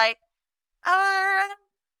she was like, I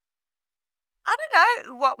don't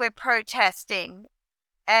know what we're protesting.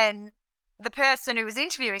 And the person who was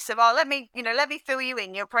interviewing said, well, let me fill you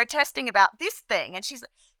in. You're protesting about this thing. And she's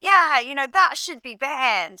like, yeah, that should be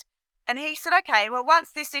banned. And he said, okay, well,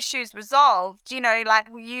 once this issue's resolved,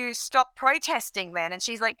 will you stop protesting then? And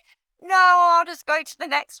she's like, no, I'll just go to the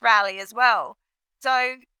next rally as well.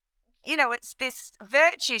 So, it's this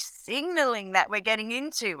virtue signaling that we're getting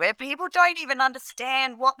into where people don't even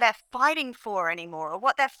understand what they're fighting for anymore or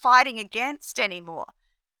what they're fighting against anymore.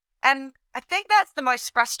 And I think that's the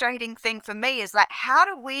most frustrating thing for me is how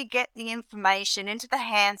do we get the information into the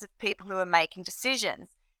hands of people who are making decisions?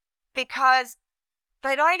 Because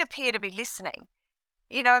they don't appear to be listening.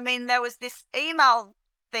 There was this email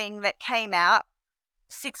thing that came out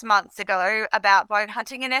 6 months ago about bow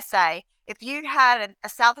hunting in SA. If you had a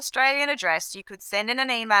South Australian address, you could send in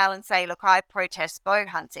an email and say, look, I protest bow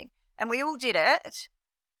hunting. And we all did it.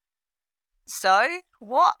 So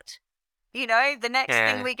what? The next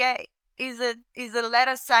thing we get is a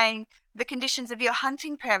letter saying the conditions of your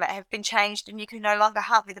hunting permit have been changed and you can no longer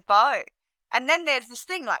hunt with a bow. And then there's this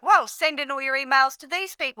thing like, well, send in all your emails to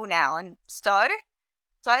these people now. And so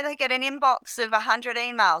they get an inbox of 100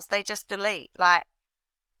 emails they just delete. Like,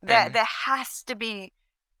 there has to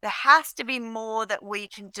be more that we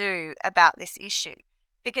can do about this issue,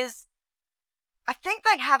 because I think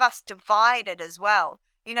they have us divided as well.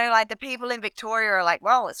 You know, like the people in Victoria are like,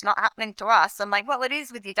 well, it's not happening to us. I'm like, well, it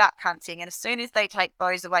is with your duck hunting. And as soon as they take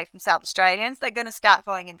bows away from South Australians, they're going to start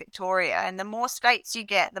going in Victoria. And the more states you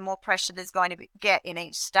get, the more pressure there's going to get in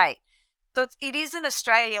each state. So it is an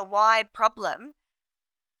Australia-wide problem.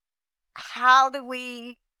 How do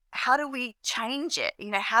we change it?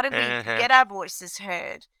 You know, how do we get our voices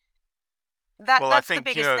heard? That's the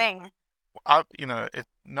biggest thing. I'll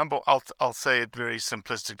say it very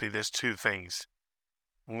simplistically. There's two things.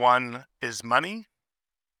 One is money,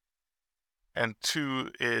 and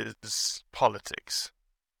two is politics.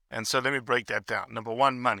 And so let me break that down. Number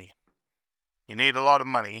one, money. You need a lot of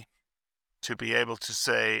money to be able to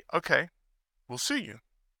say, okay, we'll sue you.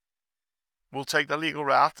 We'll take the legal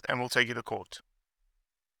route and we'll take you to court.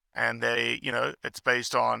 And it's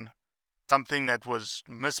based on something that was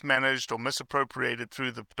mismanaged or misappropriated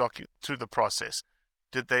through the process.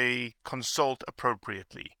 Did they consult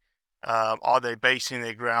appropriately? Are they basing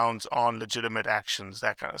their grounds on legitimate actions,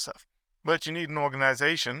 that kind of stuff? But you need an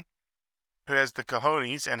organization who has the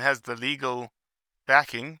cojones and has the legal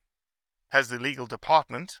backing, has the legal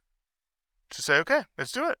department to say, okay,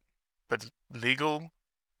 let's do it. But legal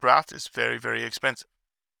route is very, very expensive.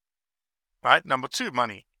 Right? Number two,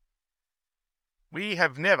 money. We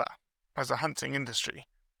have never, as a hunting industry,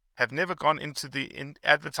 have never gone into the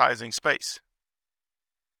advertising space.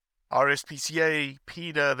 RSPCA,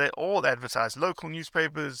 PETA, they all advertise. Local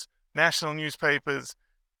newspapers, national newspapers.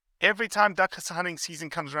 Every time duck hunting season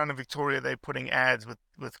comes around in Victoria, they're putting ads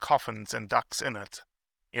with coffins and ducks in it,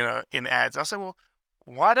 in ads. I say, well,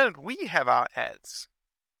 why don't we have our ads?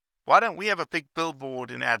 Why don't we have a big billboard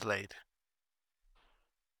in Adelaide?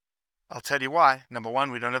 I'll tell you why. Number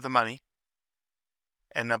one, we don't have the money.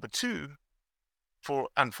 And number two,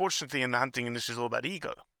 unfortunately in the hunting industry, it's all about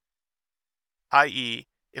ego. I.e.,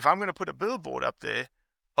 if I'm going to put a billboard up there,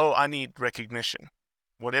 I need recognition.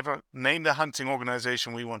 Whatever, name the hunting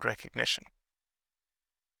organization, we want recognition.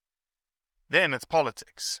 Then it's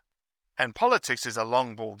politics. And politics is a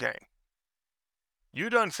long ball game. You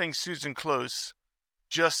don't think Susan Close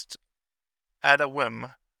just at a whim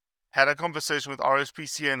had a conversation with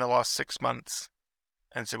RSPCA in the last 6 months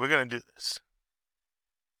and said, we're going to do this.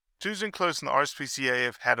 Susan Close and the RSPCA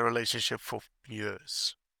have had a relationship for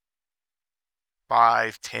years.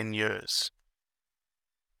 5, 10 years.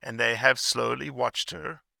 And they have slowly watched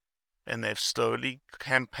her, and they've slowly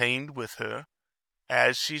campaigned with her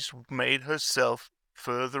as she's made herself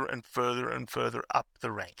further and further and further up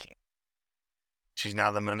the ranking. She's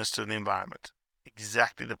now the Minister of the Environment.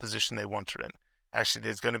 Exactly the position they want her in. Actually,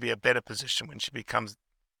 there's going to be a better position when she becomes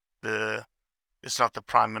it's not the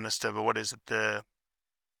Prime Minister, but what is it? The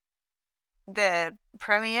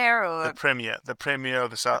Premier or... The Premier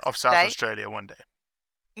of South Australia one day.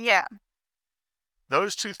 Yeah.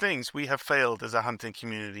 Those two things we have failed as a hunting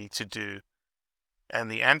community to do. And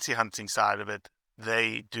the anti-hunting side of it,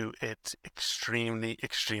 they do it extremely,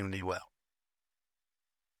 extremely well.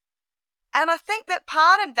 And I think that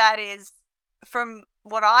part of that is, from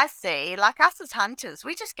what I see, like us as hunters,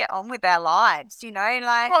 we just get on with our lives,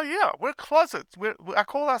 like... Oh, yeah, we're closet. I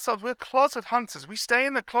call ourselves, we're closet hunters. We stay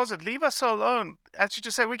in the closet. Leave us alone. As you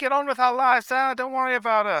just said, we get on with our lives. Don't worry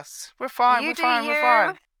about us. We're fine, we're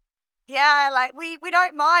fine. Yeah, like, we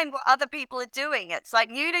don't mind what other people are doing. It's like,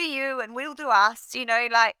 you do you and we'll do us,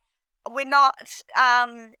 like, we're not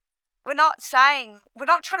trying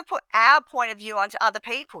to put our point of view onto other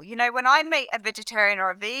people. When I meet a vegetarian or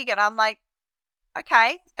a vegan, I'm like,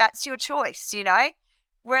 okay, that's your choice,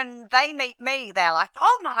 When they meet me, they're like,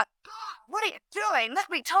 oh my God, what are you doing? Let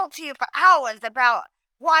me talk to you for hours about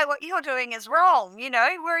why what you're doing is wrong,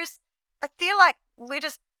 Whereas I feel like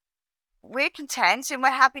we're content and we're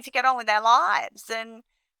happy to get on with our lives. And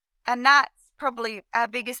that's probably our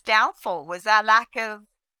biggest downfall, was our lack of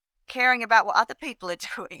caring about what other people are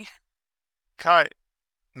doing. Kai,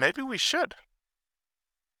 maybe we should.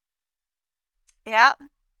 Yeah.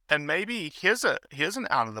 And maybe here's an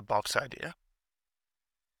out of the box idea.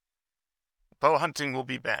 Bow hunting will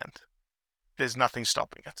be banned. There's nothing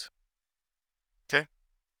stopping it. Okay?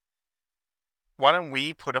 Why don't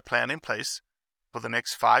we put a plan in place for the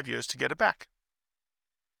next 5 years to get it back?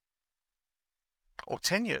 Or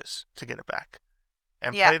 10 years to get it back.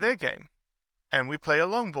 And play their game. And we play a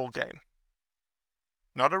long ball game.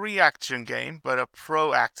 Not a reaction game, but a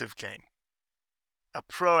proactive game. A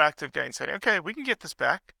proactive game saying, okay, we can get this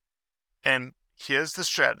back. And here's the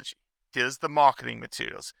strategy. Here's the marketing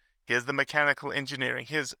materials. Here's the mechanical engineering.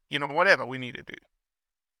 Here's, whatever we need to do.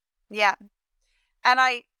 Yeah. And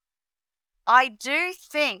I do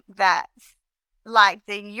think that like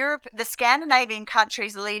the Scandinavian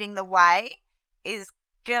countries leading the way is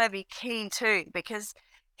going to be key too, because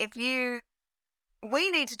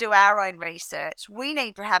we need to do our own research. We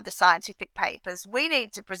need to have the scientific papers. We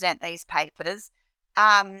need to present these papers.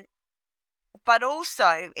 But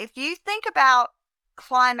also, if you think about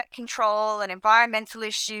climate control and environmental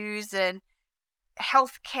issues and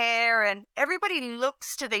healthcare, and everybody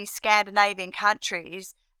looks to these Scandinavian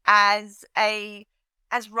countries as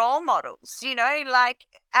role models, like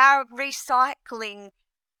our recycling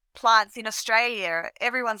plants in Australia.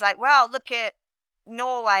 Everyone's like, well, look at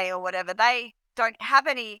Norway or whatever. They don't have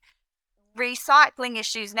any recycling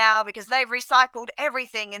issues now because they've recycled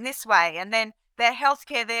everything in this way, and then their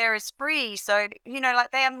healthcare there is free. So,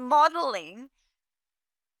 like they are modeling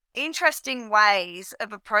interesting ways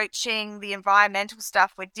of approaching the environmental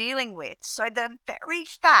stuff we're dealing with. So the very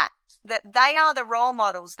fact that they are the role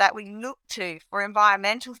models that we look to for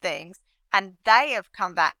environmental things, and they have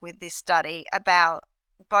come back with this study about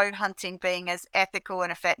bow hunting being as ethical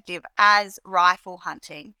and effective as rifle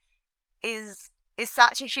hunting is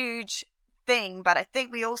such a huge thing. But I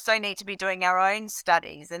think we also need to be doing our own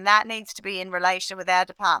studies, and that needs to be in relation with our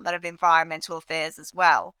Department of Environmental Affairs as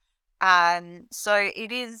well. So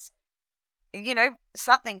it is,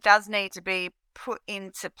 something does need to be put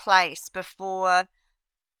into place before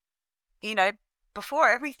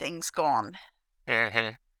everything's gone.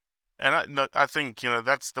 And I think,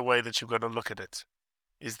 that's the way that you've got to look at it,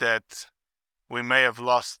 is that we may have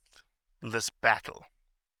lost this battle,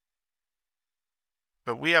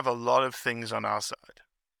 but we have a lot of things on our side.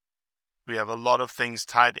 We have a lot of things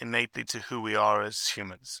tied innately to who we are as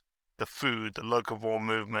humans. The food, the locavore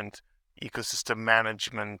movement, ecosystem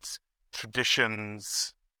management,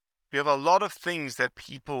 traditions. We have a lot of things that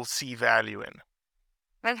people see value in.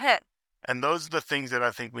 And those are the things that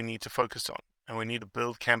I think we need to focus on. And we need to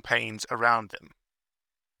build campaigns around them.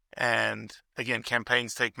 And again,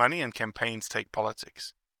 campaigns take money and campaigns take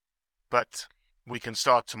politics. But we can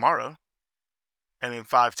start tomorrow. And in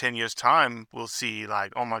 5-10 years' time, we'll see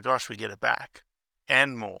like, oh my gosh, we get it back.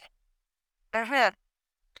 And more. And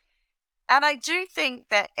I do think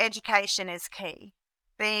that education is key.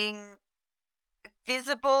 Being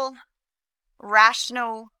visible,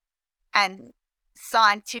 rational, and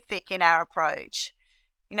scientific in our approach.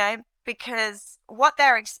 Because what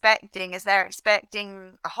they're expecting is they're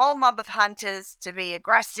expecting a whole mob of hunters to be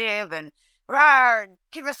aggressive and rawr, and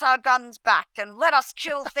give us our guns back and let us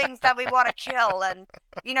kill things that we want to kill. And,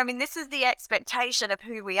 this is the expectation of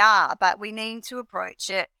who we are, but we need to approach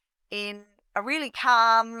it in a really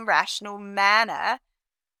calm, rational manner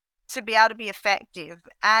to be able to be effective.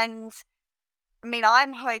 And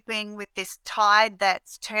I'm hoping with this tide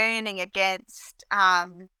that's turning against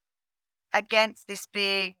this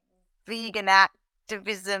big vegan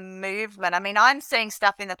activism movement. I'm seeing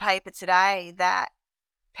stuff in the paper today that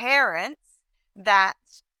parents that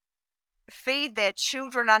feed their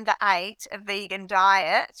children under 8 a vegan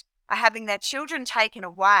diet are having their children taken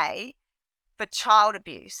away for child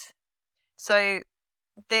abuse. So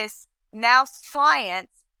there's now science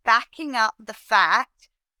backing up the fact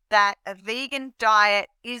that a vegan diet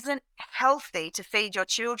isn't healthy to feed your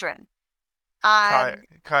children. Kai,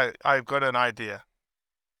 I've got an idea.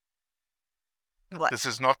 What? This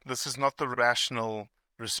is not the rational,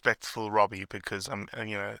 respectful Robbie, because I'm,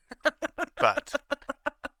 but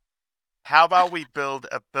how about we build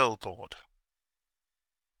a billboard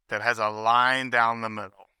that has a line down the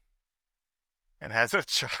middle and has a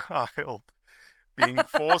child being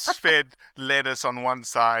force-fed lettuce on one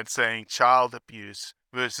side saying child abuse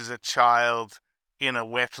versus a child in a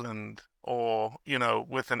wetland or,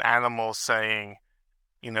 with an animal saying,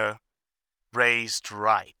 raised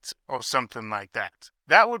right or something like that.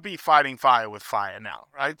 That would be fighting fire with fire now,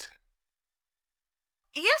 right?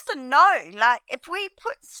 Yes and no. Like, if we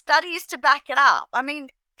put studies to back it up,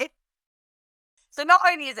 so not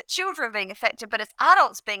only is it children being affected, but it's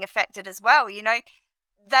adults being affected as well.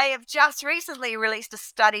 They have just recently released a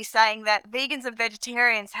study saying that vegans and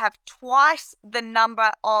vegetarians have twice the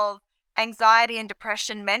number of anxiety and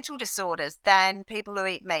depression mental disorders than people who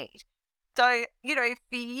eat meat. So,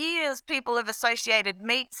 for years, people have associated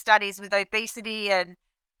meat studies with obesity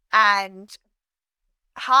and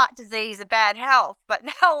heart disease and bad health. But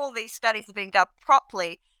now all these studies are being done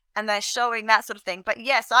properly and they're showing that sort of thing. But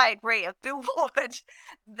yes, I agree. A billboard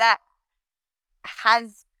that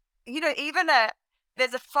has, even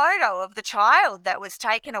there's a photo of the child that was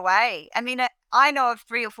taken away. I mean, I know of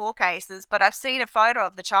 3 or 4 cases, but I've seen a photo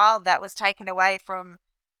of the child that was taken away from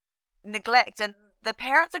neglect, and the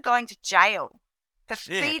parents are going to jail for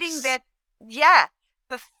feeding their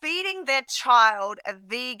child a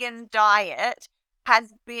vegan diet.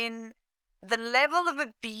 Has been the level of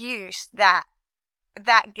abuse that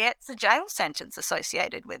gets a jail sentence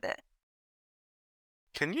associated with it.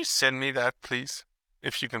 Can you send me that, please,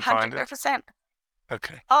 if you can find it? 100%.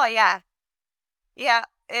 Okay. Oh yeah,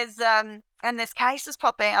 and there's cases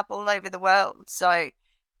popping up all over the world. So, I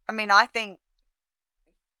mean, I think,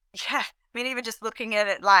 even just looking at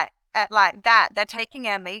it like that, they're taking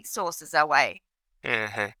our meat sources away.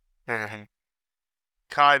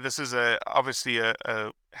 Kai, this is obviously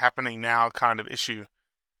a happening now kind of issue,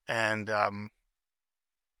 and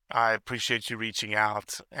I appreciate you reaching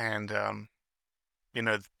out. And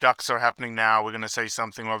ducks are happening now. We're going to say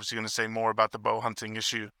something. We're obviously going to say more about the bow hunting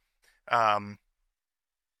issue. But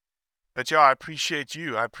yeah, I appreciate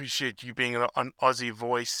you. I appreciate you being an Aussie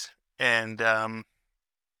voice, and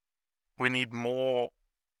we need more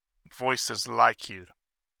voices like you.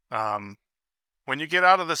 When you get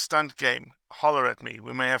out of the stunt game, holler at me.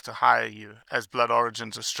 We may have to hire you as Blood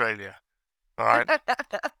Origins Australia. All right?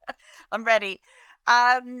 I'm ready.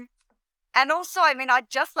 And also, I mean, I'd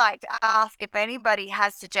just like to ask if anybody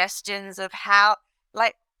has suggestions of how,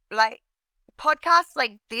 like podcasts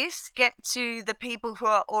like this get to the people who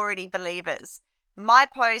are already believers. My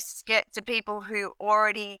posts get to people who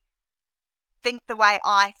already think the way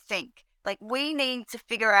I think. Like, we need to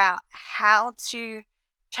figure out how to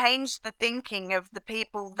change the thinking of the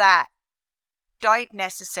people that don't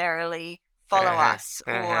necessarily follow us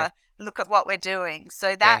or look at what we're doing.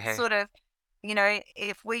 So that's sort of,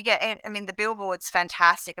 if we get, I mean, the billboard's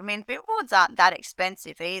fantastic. I mean, billboards aren't that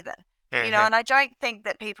expensive either. And I don't think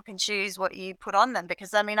that people can choose what you put on them,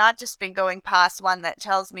 because, I mean, I've just been going past one that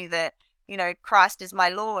tells me that, Christ is my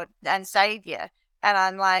Lord and Savior. And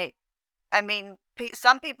I'm like, I mean,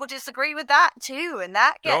 some people disagree with that too, and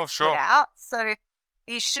that gets put out. So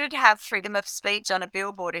you should have freedom of speech on a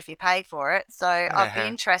billboard if you pay for it. So I'd be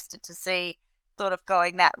interested to see sort of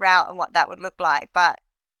going that route and what that would look like. But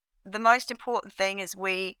the most important thing is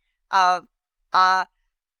we are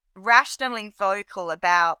rationally vocal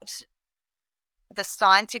about the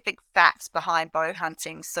scientific facts behind bow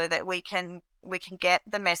hunting, so that we can get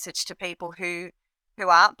the message to people who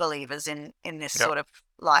aren't believers in this sort of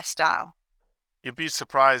lifestyle. You'd be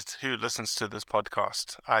surprised who listens to this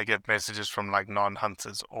podcast. I get messages from like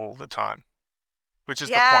non-hunters all the time, which is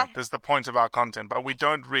the point. This is the point of our content, but we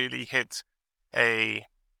don't really hit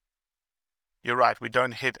you're right, we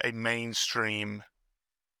don't hit a mainstream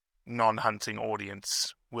non-hunting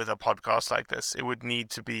audience with a podcast like this. It would need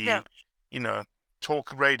to be,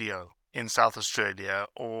 talk radio in South Australia,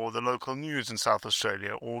 or the local news in South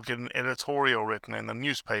Australia, or get an editorial written in a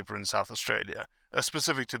newspaper in South Australia,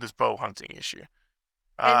 specific to this bow hunting issue.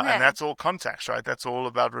 And that's all context, right? That's all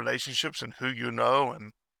about relationships and who you know,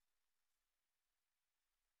 and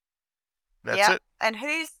that's it. And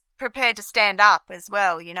who's prepared to stand up as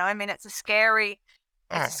well, I mean, it's a scary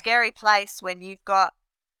place when you've got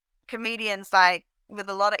comedians like with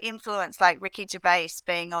a lot of influence like Ricky Gervais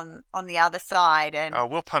being on the other side. And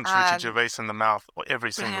we'll punch Ricky Gervais in the mouth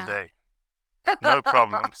every single day. No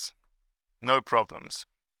problems. No problems.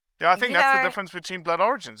 Yeah, I think that's the difference between Blood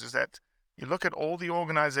Origins, is that you look at all the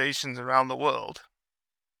organizations around the world,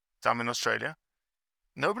 some in Australia,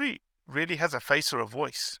 nobody really has a face or a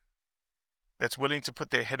voice that's willing to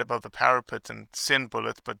put their head above the parapet and send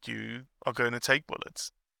bullets, but you are going to take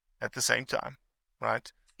bullets at the same time,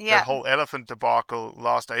 right? Yeah. That whole elephant debacle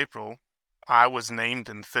last April, I was named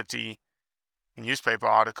in 30 newspaper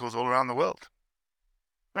articles all around the world.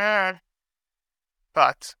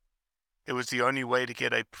 But it was the only way to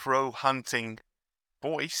get a pro-hunting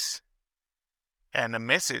voice and a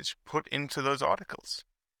message put into those articles.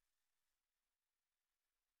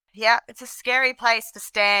 Yeah, it's a scary place to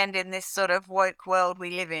stand in this sort of woke world we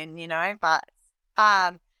live in, but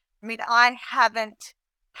I mean, I haven't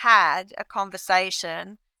had a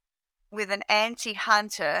conversation with an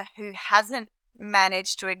anti-hunter who hasn't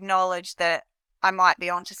managed to acknowledge that I might be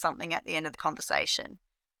onto something at the end of the conversation.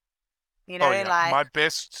 Like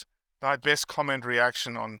my best comment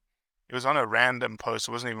reaction it was on a random post.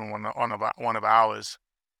 It wasn't even one of ours.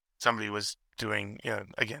 Somebody was doing,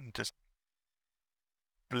 again, just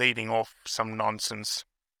bleeding off some nonsense,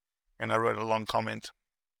 and I wrote a long comment,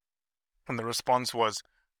 and the response was,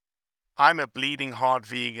 "I'm a bleeding heart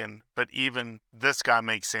vegan, but even this guy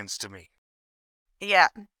makes sense to me." Yeah.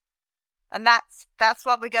 And that's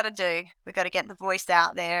what we got to do. We got to get the voice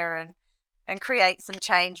out there and create some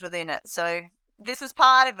change within it. So this is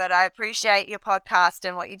part of it. I appreciate your podcast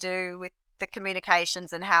and what you do with the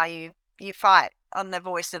communications and how you fight on the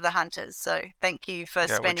voice of the hunters. So thank you for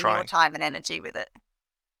spending your time and energy with it.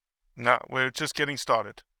 No, we're just getting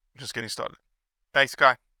started. Thanks,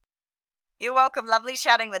 Guy. You're welcome. Lovely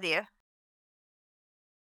chatting with you.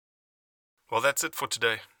 Well, that's it for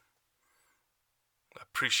today. I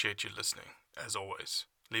appreciate you listening, as always.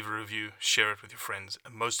 Leave a review, share it with your friends,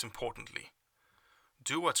 and most importantly,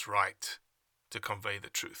 do what's right to convey the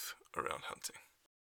truth around hunting.